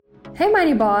Hey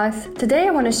Money Boss, today I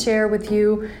want to share with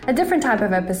you a different type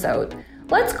of episode.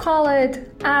 Let's call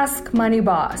it Ask Money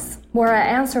Boss, where I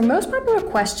answer most popular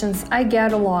questions I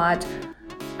get a lot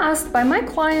asked by my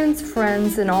clients,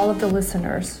 friends, and all of the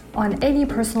listeners on any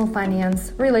personal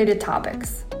finance related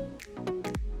topics.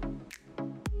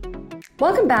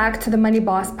 Welcome back to the Money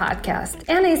Boss podcast.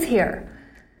 Anna is here.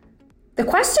 The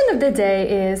question of the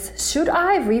day is, should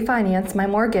I refinance my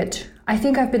mortgage? I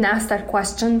think I've been asked that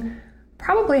question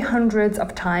probably hundreds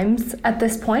of times at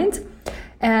this point.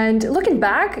 And looking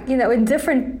back, in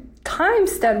different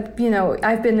times that,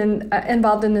 I've been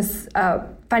involved in this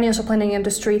financial planning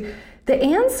industry, the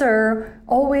answer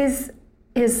always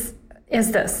is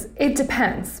this. It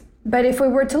depends. But if we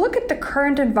were to look at the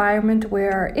current environment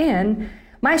we're in,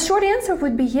 my short answer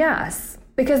would be yes,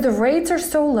 because the rates are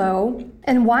so low,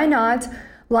 and why not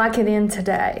lock it in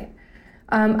today?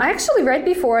 I actually, right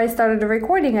before I started the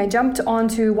recording, I jumped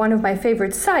onto one of my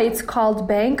favorite sites called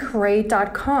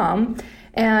bankrate.com,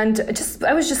 and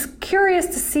I was just curious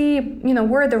to see,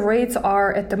 where the rates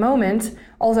are at the moment,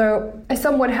 although I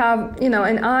somewhat have,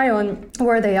 an eye on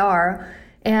where they are.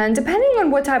 And depending on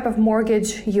what type of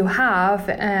mortgage you have,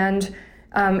 and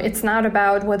it's not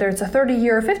about whether it's a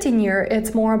 30-year or 15-year,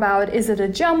 it's more about, is it a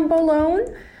jumbo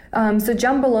loan? So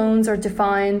jumbo loans are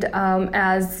defined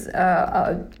as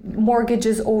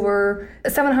mortgages over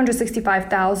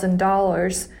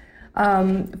 $765,000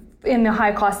 in the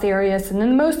high-cost areas, and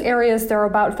in most areas they're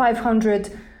about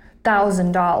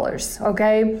 $500,000.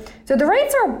 Okay, so the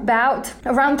rates are about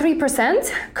around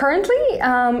 3% currently,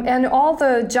 and all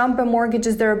the jumbo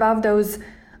mortgages they're above those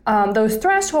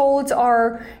thresholds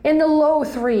are in the low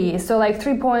threes, so like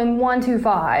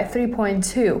 3.125,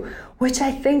 3.2. which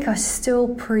I think are still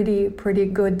pretty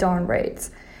good darn rates.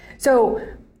 So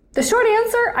the short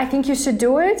answer, I think you should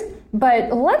do it,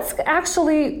 but let's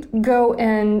actually go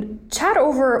and chat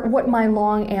over what my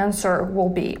long answer will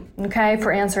be, okay,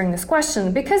 for answering this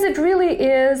question, because it really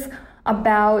is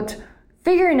about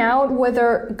figuring out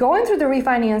whether going through the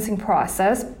refinancing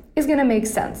process is going to make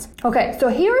sense. Okay, so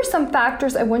here are some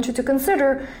factors I want you to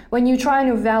consider when you try and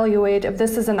evaluate if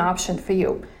this is an option for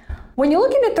you. When you're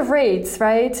looking at the rates,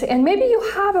 right, and maybe you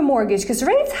have a mortgage, because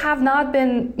rates have not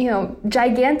been,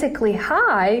 gigantically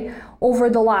high over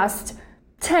the last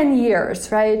 10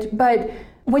 years, right? But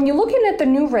when you're looking at the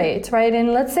new rate, right,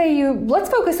 and let's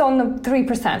focus on the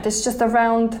 3%. It's just a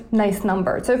round, nice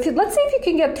number. So let's say if you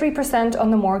can get 3%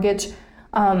 on the mortgage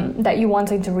that you're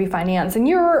wanting to refinance, and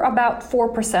you're about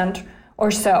 4% or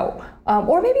so,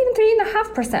 or maybe even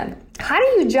 3.5%. How do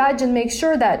you judge and make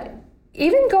sure that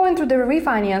even going through the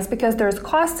refinance, because there's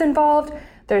costs involved,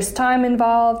 there's time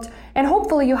involved, and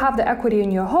hopefully you have the equity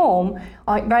in your home,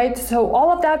 right? So all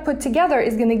of that put together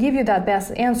is going to give you that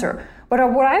best answer.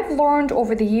 But what I've learned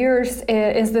over the years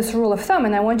is this rule of thumb,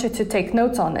 and I want you to take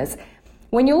notes on this.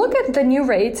 When you look at the new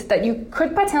rate that you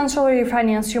could potentially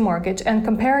refinance your mortgage and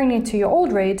comparing it to your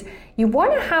old rate, you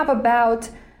want to have about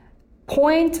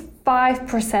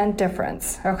 0.5%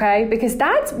 difference, okay? Because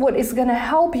that's what is going to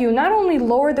help you not only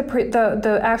lower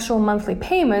the actual monthly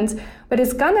payments, but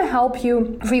it's going to help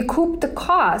you recoup the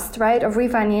cost, right, of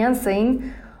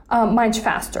refinancing much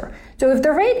faster. So if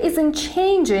the rate isn't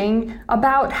changing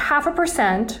about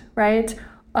 0.5%, right,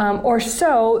 or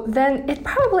so, then it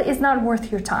probably is not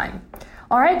worth your time.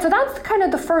 All right, so that's kind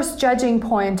of the first judging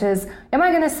point is, am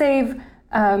I going to save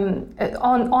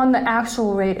on the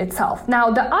actual rate itself?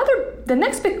 Now, the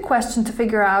next big question to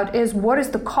figure out is, what is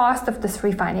the cost of this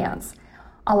refinance?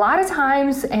 A lot of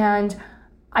times, and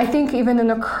I think even in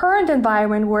the current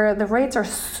environment where the rates are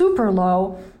super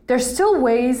low, there's still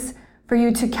ways for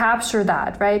you to capture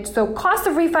that, right? So cost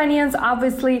of refinance,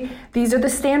 obviously, these are the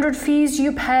standard fees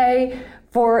you pay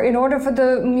in order for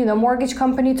the mortgage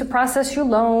company to process your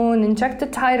loan and check the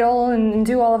title and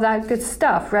do all of that good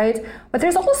stuff, right? But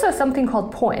there's also something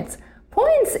called points.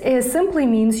 Points simply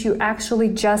means you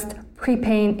actually just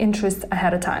prepaying interest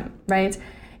ahead of time, right?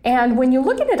 And when you're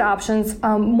looking at options,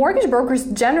 mortgage brokers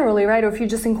generally, right, or if you're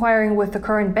just inquiring with the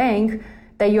current bank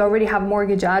that you already have a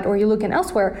mortgage at, or you're looking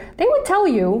elsewhere, they would tell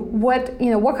you what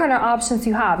kind of options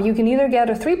you have. You can either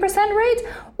get a 3% rate,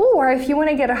 or if you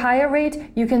want to get a higher rate,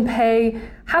 you can pay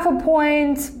 0.5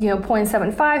 point,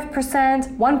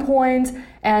 0.75%, 1 point,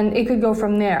 and it could go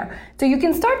from there. So you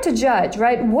can start to judge,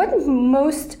 right, what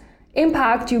most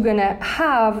impact you're going to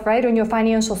have, right, on your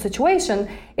financial situation.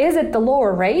 Is it the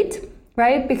lower rate,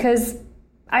 right? Because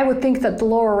I would think that the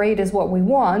lower rate is what we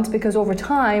want, because over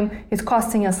time it's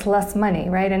costing us less money,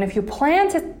 right? And if you plan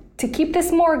to keep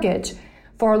this mortgage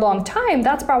for a long time,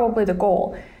 that's probably the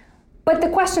goal. But the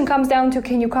question comes down to,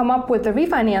 can you come up with the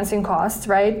refinancing costs,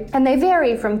 right? And they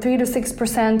vary from 3 to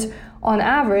 6% on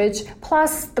average,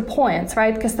 plus the points,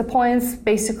 right? Because the points,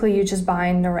 basically, you just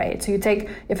bind the rate. So you take,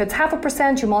 if it's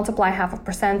 0.5%, you multiply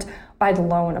 0.5% by the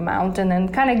loan amount, and then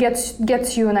kind of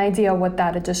gets you an idea what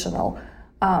that additional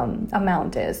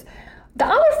amount is. The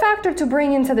other factor to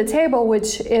bring into the table,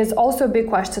 which is also a big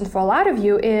question for a lot of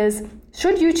you, is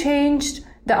should you change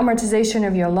the amortization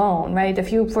of your loan, right?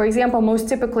 If you, for example, most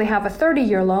typically have a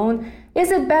 30-year loan, is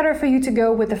it better for you to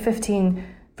go with a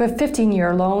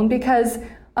 15-year loan? Because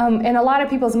in a lot of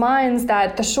people's minds,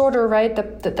 that the shorter, right,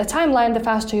 the timeline, the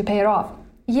faster you pay it off.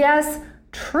 Yes,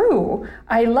 true.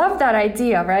 I love that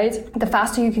idea, right? The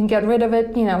faster you can get rid of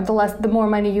it, the more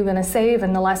money you're going to save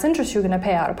and the less interest you're going to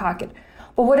pay out of pocket.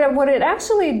 But what it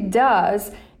actually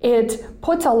does, it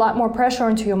puts a lot more pressure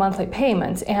into your monthly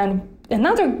payments. And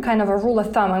another kind of a rule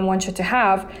of thumb I want you to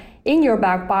have in your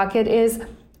back pocket is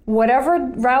whatever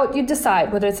route you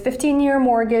decide, whether it's 15-year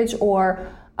mortgage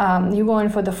or you're going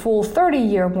for the full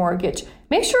 30-year mortgage,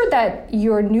 make sure that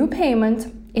your new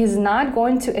payment is not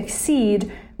going to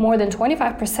exceed more than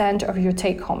 25% of your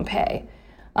take-home pay,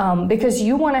 because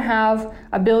you want to have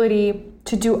ability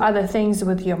to do other things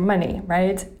with your money,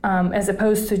 right? As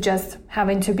opposed to just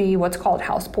having to be what's called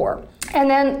house poor. And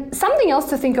then something else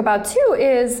to think about too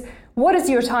is, what is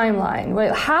your timeline?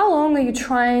 Right? How long are you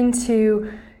trying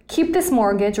to keep this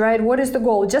mortgage, right? What is the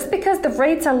goal? Just because the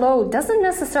rates are low doesn't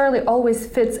necessarily always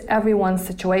fit everyone's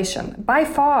situation. By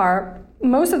far,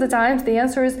 most of the times the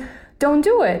answer is don't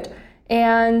do it.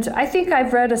 And I think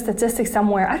I've read a statistic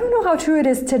somewhere. I don't know how true it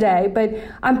is today, but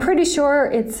I'm pretty sure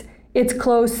it's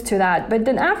close to that. But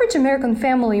an average American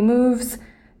family moves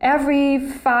every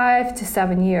 5 to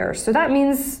 7 years. So that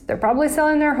means they're probably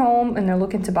selling their home and they're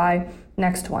looking to buy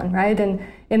next one, right? And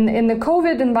in the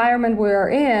COVID environment we're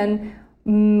in, a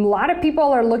lot of people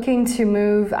are looking to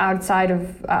move outside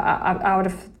of out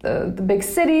of the big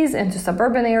cities into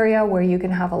suburban area where you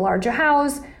can have a larger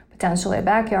house, potentially a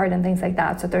backyard and things like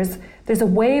that. So there's a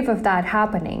wave of that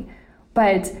happening.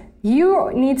 But you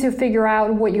need to figure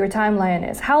out what your timeline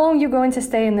is. How long you're going to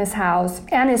stay in this house,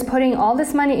 and is putting all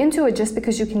this money into it just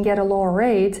because you can get a lower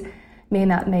rate may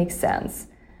not make sense.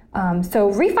 So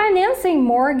refinancing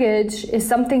mortgage is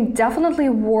something definitely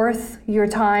worth your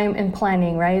time and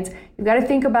planning, right? You've got to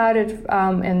think about it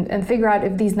and figure out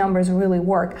if these numbers really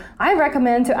work. I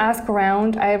recommend to ask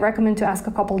around. I recommend to ask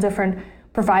a couple different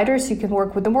providers. You can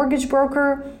work with the mortgage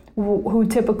broker who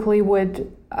typically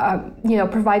would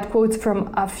provide quotes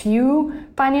from a few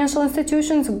financial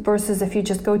institutions versus if you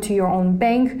just go to your own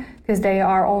bank, because they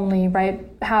are only,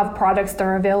 have products that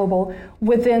are available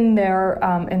within their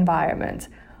environment.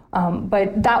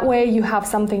 But that way you have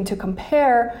something to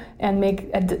compare and make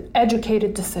an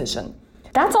educated decision.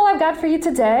 That's all I've got for you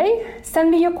today.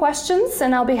 Send me your questions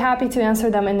and I'll be happy to answer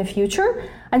them in the future.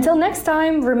 Until next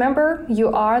time, remember,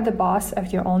 you are the boss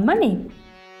of your own money.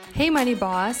 Hey Money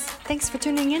Boss, thanks for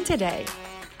tuning in today.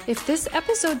 If this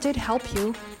episode did help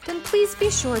you, then please be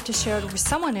sure to share it with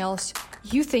someone else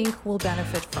you think will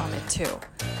benefit from it too.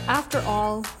 After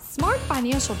all, smart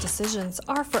financial decisions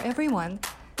are for everyone.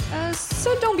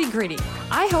 So don't be greedy.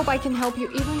 I hope I can help you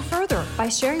even further by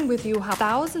sharing with you how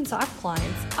thousands of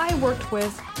clients I worked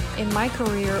with in my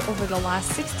career over the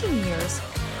last 16 years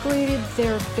created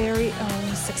their very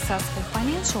own successful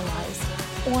financial lives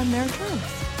on their terms.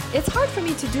 It's hard for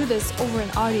me to do this over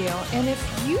an audio, and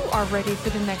if you are ready for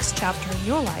the next chapter in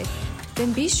your life,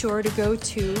 then be sure to go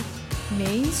to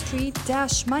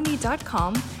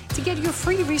mainstreet-money.com to get your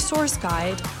free resource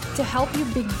guide to help you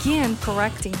begin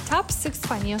correcting top 6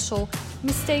 financial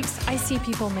mistakes I see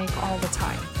people make all the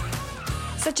time,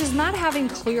 such as not having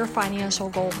clear financial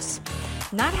goals,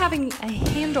 not having a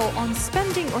handle on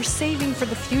spending or saving for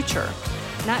the future,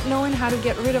 not knowing how to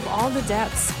get rid of all the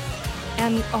debts,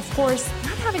 and of course,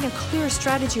 not having a clear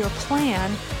strategy or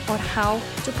plan on how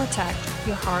to protect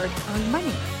your hard-earned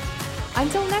money.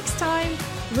 Until next time,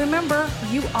 remember,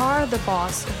 you are the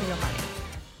boss of your money.